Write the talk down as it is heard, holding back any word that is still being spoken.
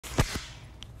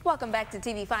Welcome back to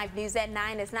TV5 News at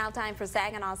 9. It's now time for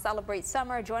Saginaw Celebrate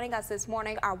Summer. Joining us this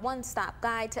morning, our one-stop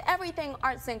guide to everything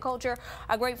arts and culture,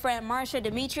 our great friend Marsha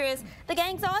Demetrius. The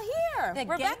gang's all here.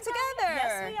 We're back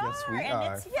together. Yes, we are.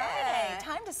 And it's Friday.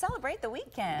 Time to celebrate the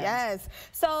weekend. Yes.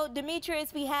 So,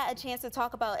 Demetrius, we had a chance to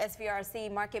talk about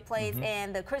SVRC Marketplace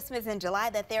and the Christmas in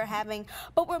July that they're having.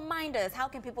 But remind us, how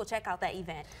can people check out that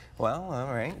event? Well,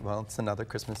 all right. Well, it's another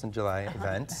Christmas in July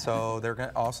event. So they're going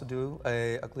to also do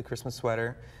a ugly Christmas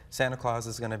sweater. Santa Claus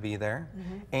is going to be there.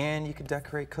 And you can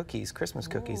decorate cookies, Christmas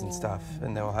cookies and stuff.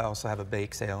 And they'll also have a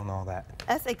bake sale and all that.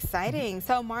 That's exciting.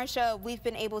 So, Marsha, we've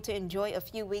been able to enjoy a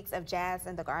few weeks of Jazz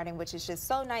in the Garden, which is just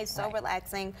so nice, so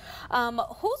relaxing.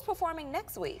 Who's performing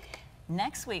next week?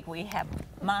 Next week we have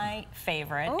my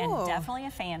favorite and definitely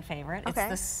a fan favorite. It's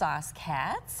the Sauce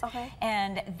Cats.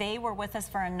 And they were with us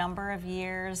for a number of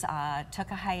years,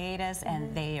 took a hiatus,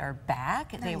 and they are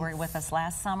back. They were with us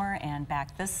last summer and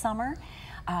back this summer.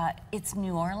 It's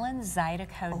New Orleans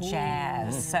Zydeco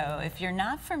Jazz. So if you're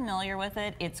not familiar with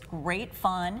it, it's great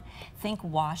fun. Think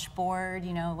washboard,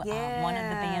 you know, one of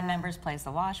the band members plays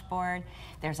the washboard.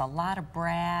 There's a lot of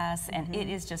brass, and it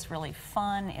is just really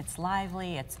fun. It's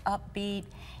lively, it's upbeat.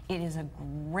 It is a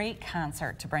great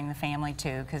concert to bring the family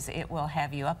to because it will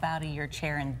have you up out of your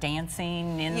chair and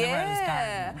dancing in the rose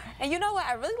garden. And you know what?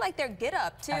 I really like their get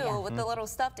up too with the little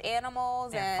stuffed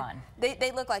animals. They're fun.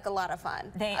 They look like a lot of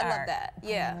fun. They I love that.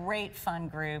 Great fun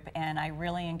group, and I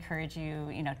really encourage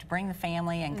you, to bring the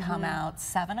family and come out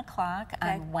 7 o'clock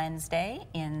on Wednesday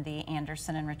in the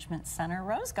Anderson Enrichment Center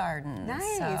Rose Garden.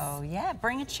 Nice. So yeah,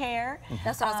 bring a chair.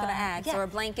 That's what I was going to ask. Or a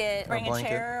blanket. Bring a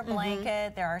chair, a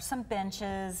blanket. There are some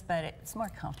benches, but it's more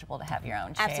comfortable to have your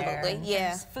own chair. Absolutely,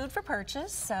 There's food for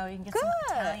purchase, so you can get some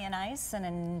Italian ice and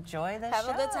enjoy the show.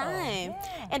 Have a good time.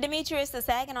 And Demetrius, the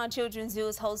Saginaw Children's Zoo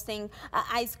is hosting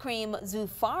Ice Cream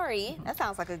Zoofari. That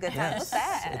sounds like a good time. What's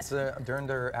that? It's during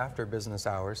their after business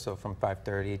hours, so from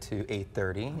 5:30 to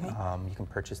 8:30. You can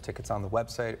purchase tickets on the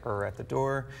website or at the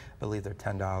door. I believe they're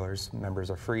 $10.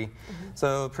 Members are free.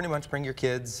 So pretty much bring your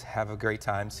kids, have a great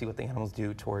time, see what the animals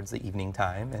do towards the evening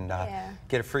time, and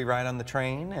get a free ride on the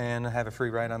train and have a free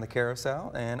ride on the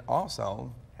carousel, and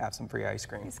also have some free ice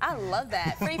cream. I love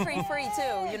that. Free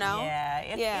too, you know?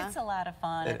 Yeah, it's a lot of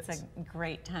fun. It's a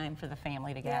great time for the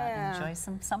family to get out and enjoy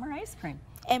some summer ice cream.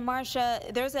 And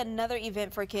Marsha, there's another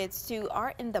event for kids too,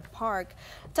 Art in the Park.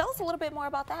 Tell us a little bit more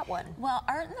about that one. Well,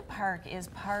 Art in the Park is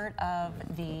part of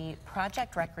the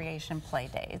Project Recreation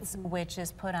Playdates, which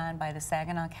is put on by the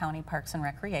Saginaw County Parks and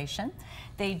Recreation.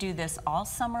 They do this all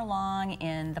summer long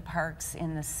in the parks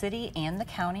in the city and the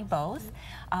county both.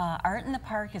 Art in the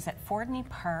Park is at Fordney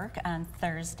Park on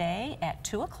Thursday at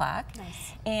 2 o'clock.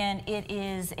 And it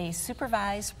is a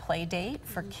supervised play date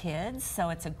for kids, so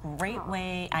it's a great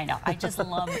way. I know, I just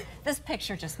love it. This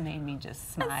picture just made me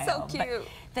just smile. That's so cute. But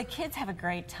the kids have a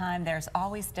great time. There's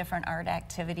always different art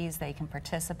activities they can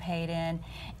participate in,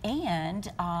 and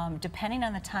depending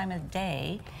on the time of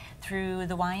day, through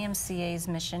the YMCA's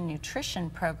Mission Nutrition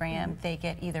Program, they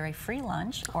get either a free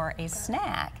lunch or a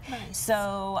snack.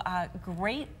 So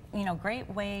great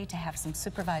way to have some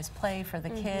supervised play for the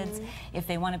kids. If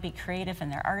they want to be creative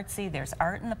and they're artsy, there's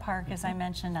Art in the Park, as I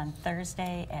mentioned, on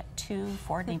Thursday at 2,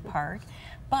 Fordney Park.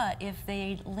 But if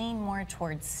they lean more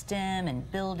towards STEM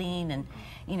and building and,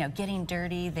 getting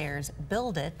dirty, there's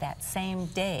Build It that same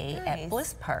day at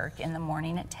Bliss Park in the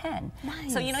morning at 10.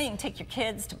 So, you can take your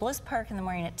kids to Bliss Park in the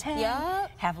morning at 10,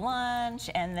 have lunch,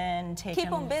 and then keep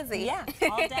them busy. Yeah,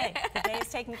 all day. The day is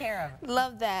taken care of.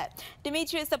 Love that.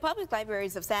 Demetrius, the Public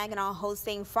Libraries of Saginaw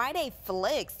hosting Friday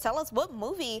Flicks. Tell us, what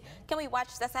movie can we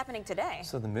watch that's happening today?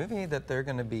 So the movie that they're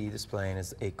going to be displaying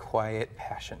is A Quiet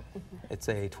Passion. It's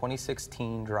a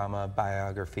 2016 drama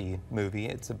biography movie.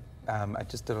 It's I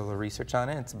just did a little research on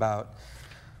it. It's about,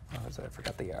 what was it? I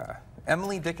forgot the,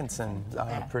 Emily Dickinson,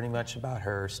 pretty much about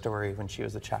her story when she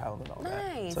was a child and all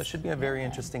that. So it should be a very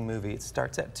interesting movie. It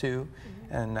starts at 2,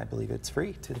 and I believe it's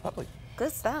free to the public.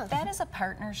 Good stuff. That is a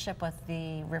partnership with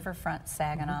the Riverfront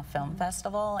Saginaw Film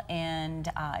Festival,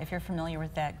 and if you're familiar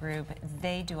with that group,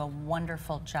 they do a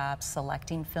wonderful job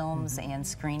selecting films and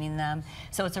screening them.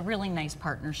 So it's a really nice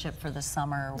partnership for the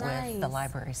summer with the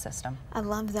library system. I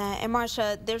love that. And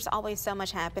Marsha, there's always so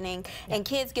much happening, and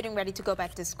kids getting ready to go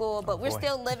back to school, but we're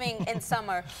still living in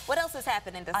summer. What else is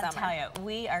happening this summer? I'll tell you,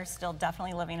 we are still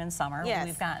definitely living in summer.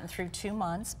 We've gotten through 2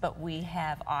 months, but we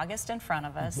have August in front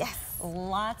of us.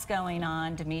 Lots going going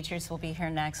on. Demetrius will be here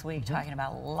next week talking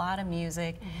about a lot of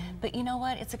music. But you know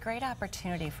what? It's a great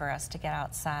opportunity for us to get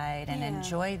outside and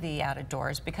enjoy the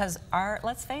outdoors because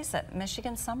let's face it,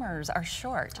 Michigan summers are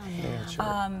short.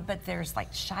 But there's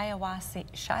like Shiawassee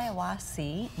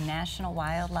National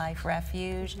Wildlife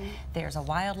Refuge. There's a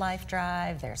wildlife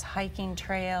drive. There's hiking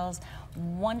trails.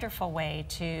 Wonderful way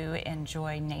to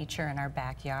enjoy nature in our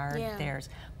backyard. There's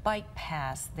bike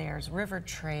paths, there's river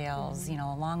trails, you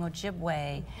know, along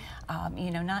Ojibwe,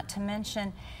 you know, not to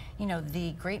mention, you know,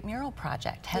 the Great Mural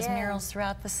Project has murals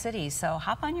throughout the city. So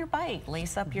hop on your bike,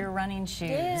 lace up your running shoes,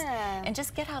 and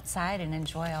just get outside and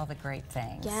enjoy all the great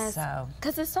things.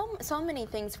 Because there's so many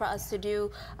things for us to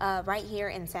do right here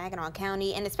in Saginaw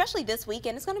County, and especially this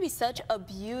weekend. It's going to be such a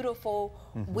beautiful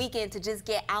weekend to just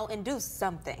get out and do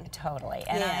something. Totally.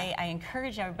 And I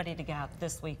encourage everybody to get out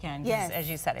this weekend because, as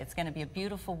you said, it's going to be a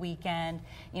beautiful weekend.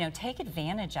 You know, take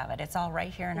advantage of it. It's all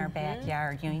right here in our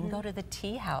backyard. You know, you can go to the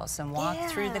tea house and walk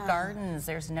through the gardens.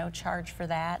 There's no charge for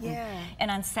that.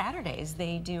 And on Saturdays,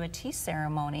 they do a tea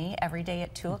ceremony every day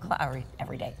at 2 o'clock, or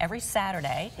every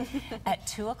Saturday at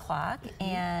 2 o'clock.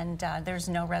 And there's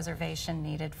no reservation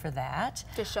needed for that.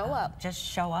 Just show up. Just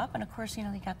show up. And of course, you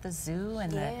know, they got the zoo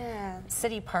and the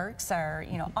city parks are,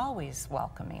 you know, always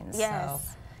welcoming. So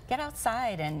get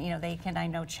outside and, you know, they can, I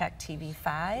know, check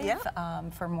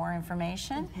TV5 for more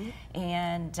information.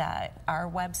 And our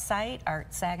website,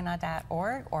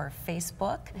 artsaginaw.org, or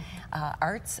Facebook,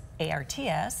 Arts,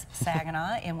 A-R-T-S,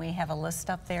 Saginaw, and we have a list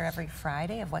up there every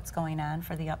Friday of what's going on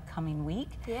for the upcoming week.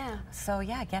 So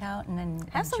yeah, get out and then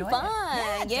have enjoy some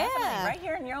fun. Definitely, right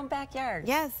here in your own backyard.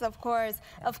 Yes, of course.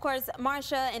 Of course,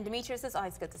 Marsha and Demetrius, it's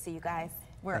always good to see you guys.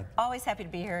 We're always happy to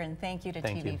be here, and thank you to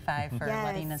TV5 for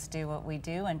letting us do what we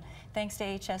do, and thanks to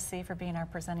HSC for being our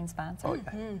presenting sponsor.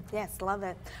 Yes, love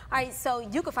it. All right, so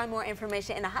you can find more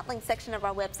information in the hot link section of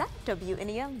our website,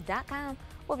 WNEM.com.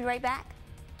 We'll be right back.